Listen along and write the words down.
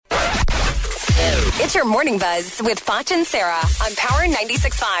It's your Morning Buzz with Foch and Sarah on Power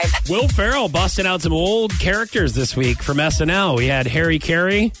 96.5. Will Ferrell busting out some old characters this week from SNL. We had Harry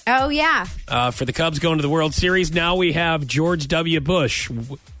Carey. Oh, yeah. For the Cubs going to the World Series. Now we have George W. Bush.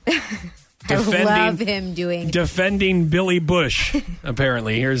 I love him defending Billy Bush,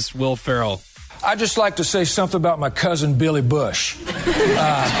 apparently. Here's Will Ferrell. I'd just like to say something about my cousin Billy Bush.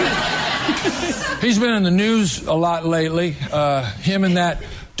 He's been in the news a lot lately. Him and that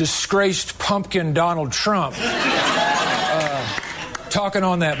disgraced pumpkin Donald Trump talking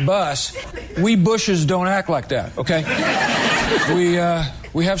on that bus. We Bushes don't act like that, okay?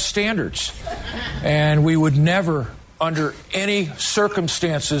 We have standards, and we would never, under any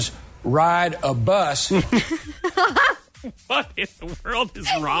circumstances, ride a bus. What in the world is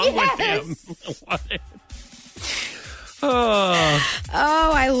wrong with him? What? Oh,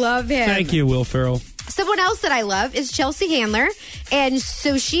 I love him. Thank you, Will Ferrell. Someone else that I love is Chelsea Handler. And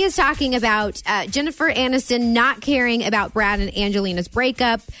so she is talking about Jennifer Aniston not caring about Brad and Angelina's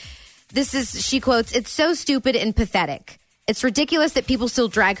breakup. She quotes, "It's so stupid and pathetic. It's ridiculous that people still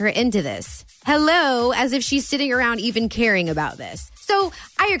drag her into this. Hello, as if she's sitting around even caring about this." So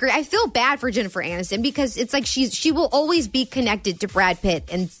I agree. I feel bad for Jennifer Aniston because it's like she will always be connected to Brad Pitt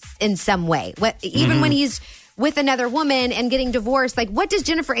in some way. Even when he's with another woman and getting divorced, like, what does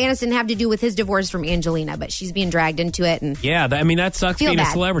Jennifer Aniston have to do with his divorce from Angelina? But she's being dragged into it. And yeah, that sucks being a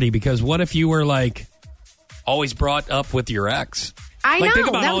celebrity, because what if you were, like, always brought up with your ex? I know. Think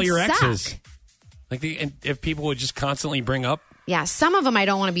about all your suck. exes. If people would just constantly bring up. Yeah, some of them I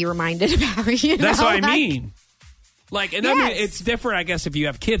don't want to be reminded about. That's what I mean. I mean, it's different, I guess, if you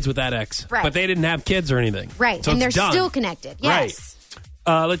have kids with that ex. Right. But they didn't have kids or anything. Right, so and they're done. still connected. Yes.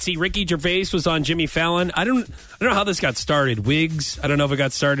 Right. Let's see. Ricky Gervais was on Jimmy Fallon. I don't know how this got started. Wigs. I don't know if it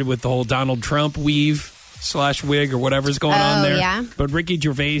got started with the whole Donald Trump weave/wig or whatever's going on there. Yeah. But Ricky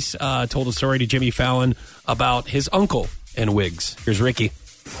Gervais told a story to Jimmy Fallon about his uncle and wigs. Here's Ricky.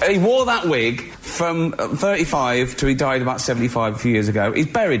 He wore that wig from 35 till he died about 75 a few years ago. He's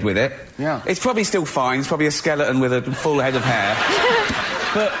buried with it. Yeah. It's probably still fine. It's probably a skeleton with a full head of hair.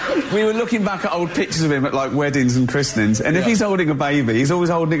 But we were looking back at old pictures of him at, like, weddings and christenings, and if he's holding a baby, he's always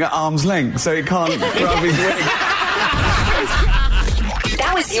holding it at arm's length, so he can't grab his wig.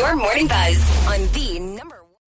 That was your Morning Buzz on the